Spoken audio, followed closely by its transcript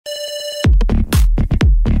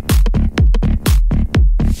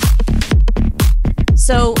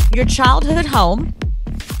So your childhood home,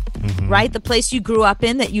 right? The place you grew up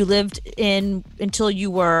in that you lived in until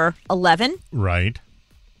you were 11. Right.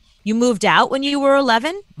 You moved out when you were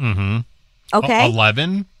 11? Mm-hmm. Okay.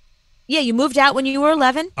 11? Yeah, you moved out when you were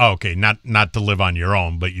 11? Oh, okay, not to live on your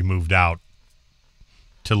own, but you moved out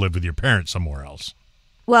to live with your parents somewhere else.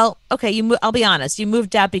 Well, okay, I'll be honest. You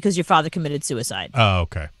moved out because your father committed suicide. Oh,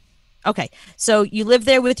 okay. Okay, so you live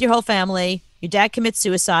there with your whole family. Your dad commits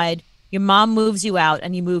suicide. Your mom moves you out,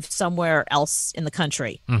 and you move somewhere else in the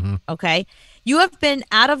country. Mm-hmm. Okay, you have been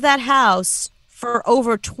out of that house for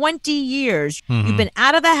over 20 years. Mm-hmm. You've been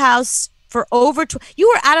out of the house for over. You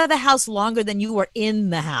were out of the house longer than you were in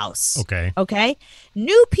the house. Okay. Okay.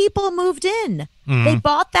 New people moved in. Mm-hmm. They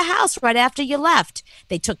bought the house right after you left.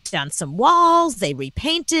 They took down some walls. They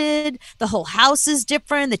repainted. The whole house is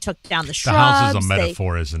different. They took down the shrubs. The house is a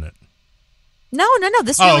metaphor, isn't it? No.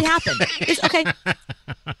 This really happened. Okay.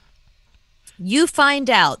 You find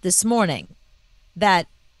out this morning that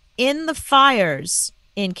in the fires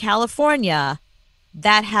in California,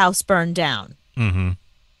 that house burned down. Mm-hmm.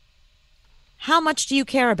 How much do you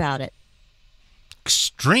care about it?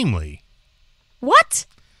 Extremely. What?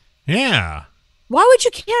 Yeah. Why would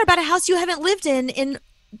you care about a house you haven't lived in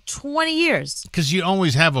 20 years? Because you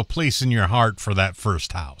always have a place in your heart for that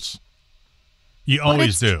first house. You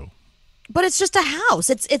always do. But it's just a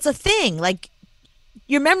house. It's a thing. Like,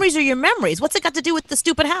 your memories are your memories. What's it got to do with the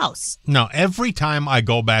stupid house? No, every time I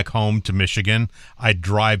go back home to Michigan, I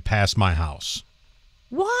drive past my house.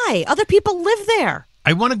 Why? Other people live there.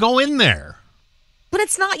 I want to go in there. But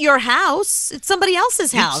it's not your house. It's somebody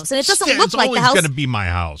else's house. And it doesn't look like the house. It's always going to be my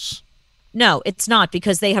house. No, it's not,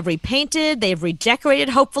 because they have repainted, they have redecorated,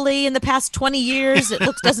 hopefully, in the past 20 years. It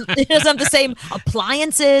doesn't have the same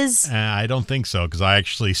appliances. I don't think so, because I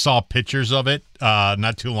actually saw pictures of it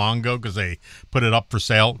not too long ago, because they put it up for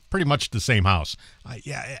sale. Pretty much the same house.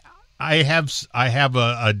 I have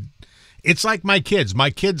a. It's like my kids.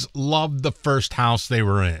 My kids love the first house they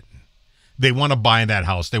were in. They want to buy that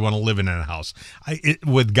house. They want to live in that house.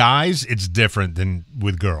 With guys, it's different than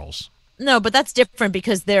with girls. No, but that's different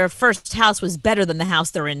because their first house was better than the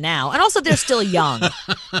house they're in now. And also, they're still young.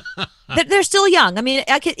 They're still young. I mean,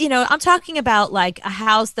 I'm talking about like a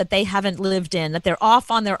house that they haven't lived in, that they're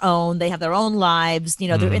off on their own. They have their own lives.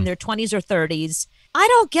 They're in their 20s or 30s. I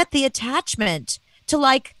don't get the attachment to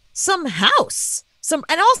like some house.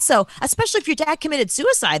 And also, especially if your dad committed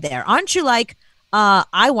suicide there, aren't you like,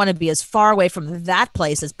 I want to be as far away from that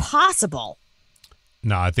place as possible?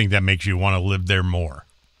 No, I think that makes you want to live there more.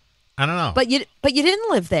 I don't know. But you didn't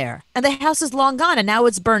live there, and the house is long gone, and now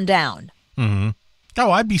it's burned down. Mm-hmm. Oh,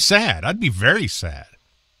 I'd be sad. I'd be very sad.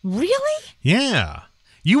 Really? Yeah.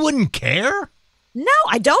 You wouldn't care? No,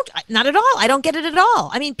 I don't. Not at all. I don't get it at all.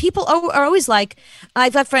 I mean, people are always like,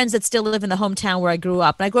 I've got friends that still live in the hometown where I grew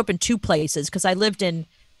up, and I grew up in two places because I lived in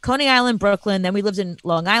Coney Island, Brooklyn, then we lived in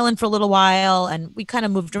Long Island for a little while, and we kind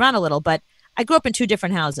of moved around a little, but I grew up in two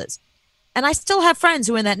different houses. And I still have friends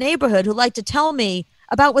who are in that neighborhood who like to tell me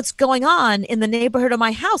about what's going on in the neighborhood of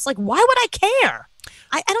my house. Like, why would I care?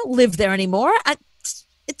 I don't live there anymore. I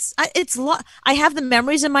have the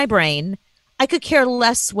memories in my brain. I could care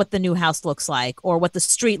less what the new house looks like or what the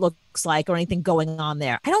street looks like or anything going on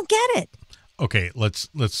there. I don't get it. Okay, let's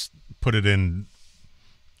put it in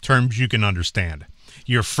terms you can understand.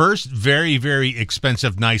 Your first very, very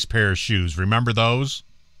expensive, nice pair of shoes, remember those?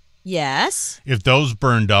 Yes. If those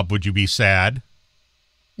burned up, would you be sad?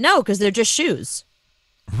 No, because they're just shoes.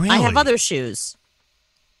 Really? I have other shoes.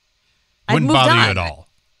 Wouldn't bother you at all?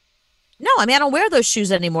 No, I mean, I don't wear those shoes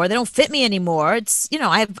anymore. They don't fit me anymore. It's,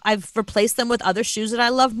 I've replaced them with other shoes that I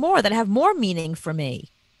love more, that have more meaning for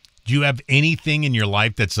me. Do you have anything in your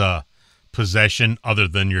life that's a possession other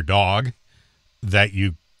than your dog that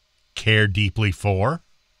you care deeply for?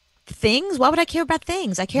 Things? Why would I care about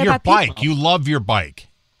things? I care your about bike. people. You love your bike.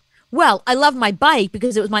 Well, I love my bike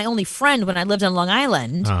because it was my only friend when I lived on Long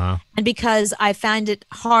Island. Uh-huh. And because I find it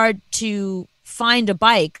hard to find a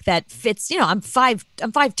bike that fits, I'm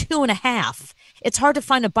 5'2.5". It's hard to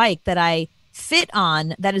find a bike that I fit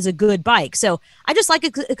on that is a good bike. So I just like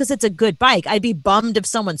it because it's a good bike. I'd be bummed if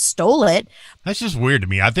someone stole it. That's just weird to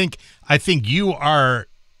me. I think you are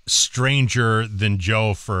stranger than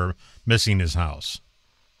Joe for missing his house.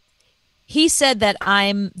 He said that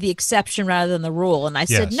I'm the exception rather than the rule. And I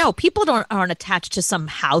said, no, people aren't attached to some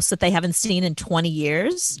house that they haven't seen in 20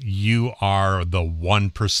 years. You are the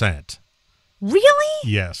 1%. Really?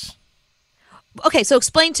 Yes. Okay, so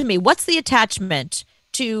explain to me, what's the attachment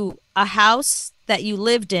to a house that you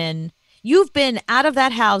lived in? You've been out of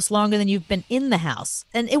that house longer than you've been in the house.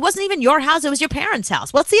 And it wasn't even your house, it was your parents'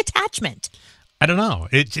 house. What's the attachment? I don't know.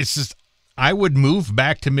 It's just, I would move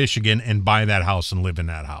back to Michigan and buy that house and live in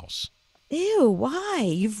that house. Ew, why?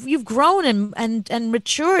 You've grown and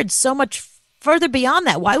matured so much further beyond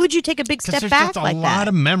that. Why would you take a big step There's back just like a that? lot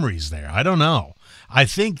of memories there. I don't know. I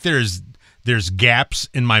think there's gaps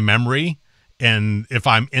in my memory, and if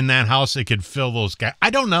I'm in that house, it could fill those gaps.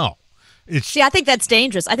 I don't know. See, I think that's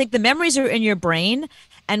dangerous. I think the memories are in your brain,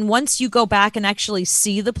 and once you go back and actually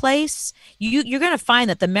see the place, you're going to find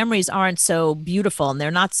that the memories aren't so beautiful, and they're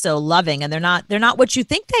not so loving, and they're not what you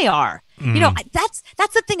think they are. You know, that's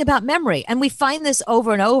the thing about memory, and we find this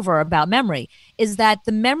over and over about memory, is that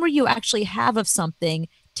the memory you actually have of something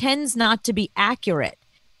tends not to be accurate.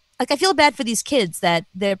 Like, I feel bad for these kids that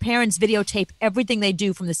their parents videotape everything they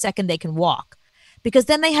do from the second they can walk, because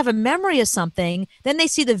then they have a memory of something, then they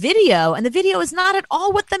see the video, and the video is not at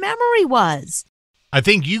all what the memory was. I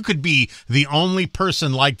think you could be the only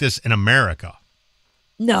person like this in America.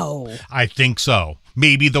 No. I think so.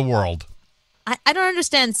 Maybe the world. I don't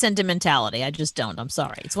understand sentimentality. I just don't. I'm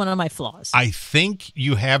sorry. It's one of my flaws. I think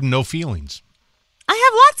you have no feelings. I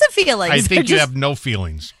have lots of feelings. I think you have no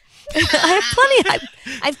feelings. I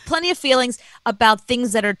have plenty of feelings about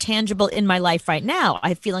things that are tangible in my life right now. I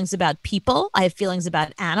have feelings about people. I have feelings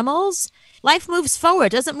about animals. Life moves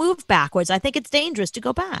forward, doesn't move backwards. I think it's dangerous to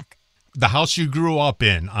go back. The house you grew up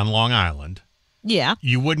in on Long Island, Yeah.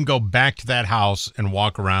 you wouldn't go back to that house and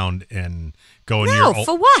walk around and go in No, your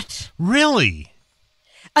for what? Really?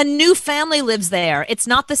 A new family lives there. It's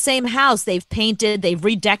not the same house. They've painted, they've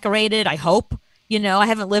redecorated, I hope. You know, I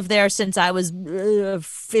haven't lived there since I was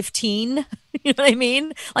 15. You know what I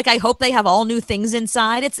mean? Like, I hope they have all new things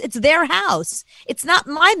inside. It's their house. It's not,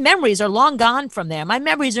 my memories are long gone from there. My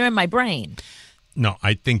memories are in my brain. No,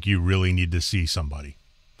 I think you really need to see somebody.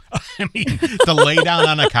 I mean, to lay down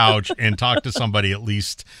on a couch and talk to somebody at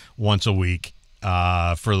least once a week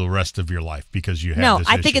for the rest of your life, because you have this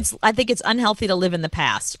issue. I think it's unhealthy to live in the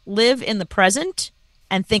past. Live in the present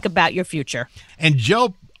and think about your future. And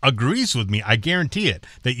Joe agrees with me. I guarantee it,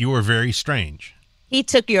 that you were very strange. He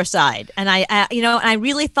took your side, and I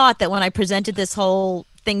really thought that when I presented this whole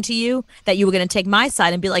thing to you, that you were going to take my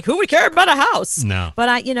side and be like, who would care about a house? No.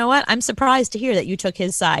 But you know what? I'm surprised to hear that you took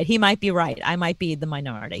his side. He might be right. I might be the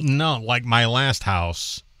minority. No, like my last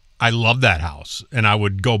house, I love that house, and I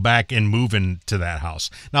would go back and move into that house.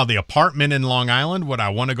 Now, the apartment in Long Island, would I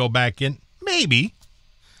want to go back in? Maybe.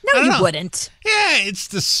 No, you wouldn't. Yeah, it's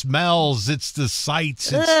the smells, it's the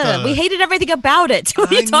sights. It's we hated everything about it.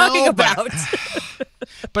 What are you talking about?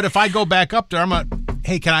 But if I go back up there,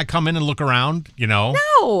 hey, can I come in and look around? You know?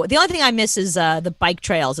 No, the only thing I miss is the bike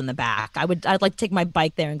trails in the back. I'd like to take my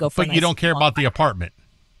bike there and go for. But you don't care about the apartment.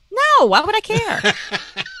 No, why would I care?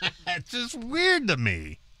 It's just weird to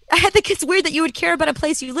me. I think it's weird that you would care about a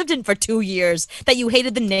place you lived in for 2 years, that you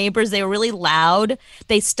hated the neighbors. They were really loud.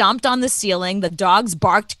 They stomped on the ceiling. The dogs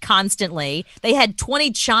barked constantly. They had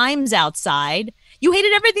 20 chimes outside. You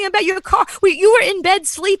hated everything about your car. You were in bed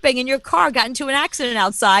sleeping and your car got into an accident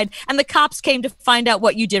outside, and the cops came to find out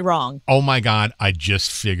what you did wrong. Oh, my God. I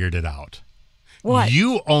just figured it out. What?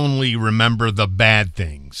 You only remember the bad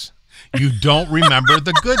things. You don't remember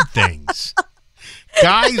the good things.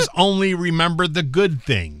 Guys only remember the good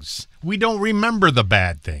things. We don't remember the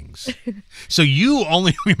bad things. So you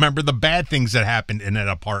only remember the bad things that happened in that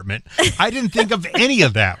apartment. I didn't think of any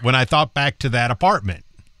of that when I thought back to that apartment.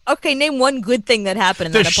 Okay, name one good thing that happened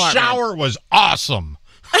in that apartment. The shower was awesome.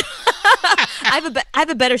 I have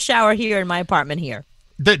a better shower here in my apartment here.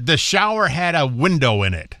 The shower had a window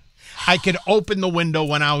in it. I could open the window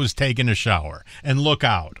when I was taking a shower and look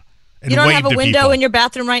out. You don't have a window in your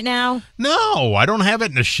bathroom right now? No, I don't have it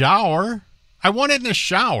in the shower. I want it in the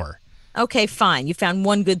shower. Okay, fine. You found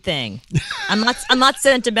one good thing. I'm not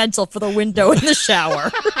sentimental for the window in the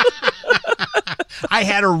shower. I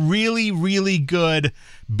had a really, really good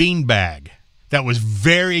beanbag that was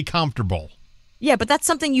very comfortable. Yeah, but that's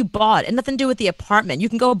something you bought and nothing to do with the apartment. You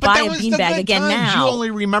can go buy a beanbag again now. You only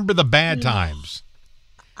remember the bad times.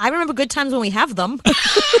 I remember good times when we have them.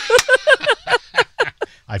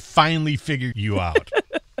 I finally figured you out.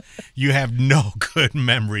 You have no good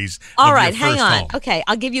memories. All right, hang on. Home. Okay,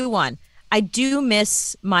 I'll give you one. I do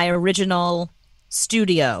miss my original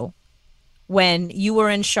studio when you were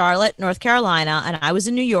in Charlotte, North Carolina, and I was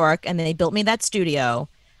in New York, and they built me that studio.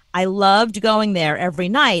 I loved going there every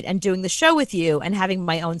night and doing the show with you and having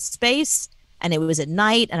my own space. And it was at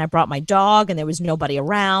night, and I brought my dog, and there was nobody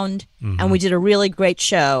around. And we did a really great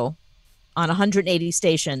show on 180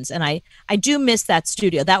 stations, and I do miss that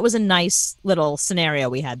studio. That was a nice little scenario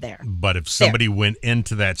we had there. But if somebody went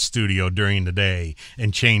into that studio during the day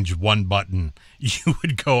and changed one button, you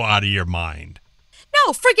would go out of your mind.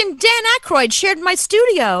 No, friggin' Dan Aykroyd shared my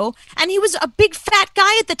studio, and he was a big fat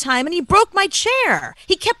guy at the time, and he broke my chair.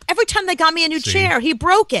 He kept, every time they got me a new chair, he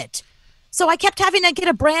broke it. So I kept having to get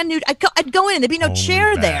a brand new, I'd go in and there'd be no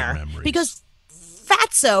chair there memories. because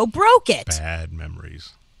Fatso broke it. Bad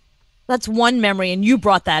memories. That's one memory, and you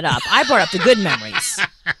brought that up. I brought up the good memories.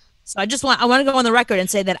 So I want to go on the record and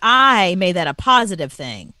say that I made that a positive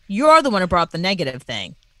thing. You're the one who brought up the negative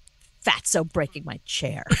thing. Fatso breaking my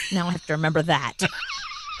chair. Now I have to remember that.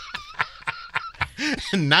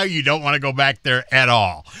 Now you don't want to go back there at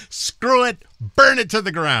all. Screw it. Burn it to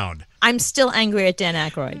the ground. I'm still angry at Dan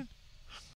Aykroyd.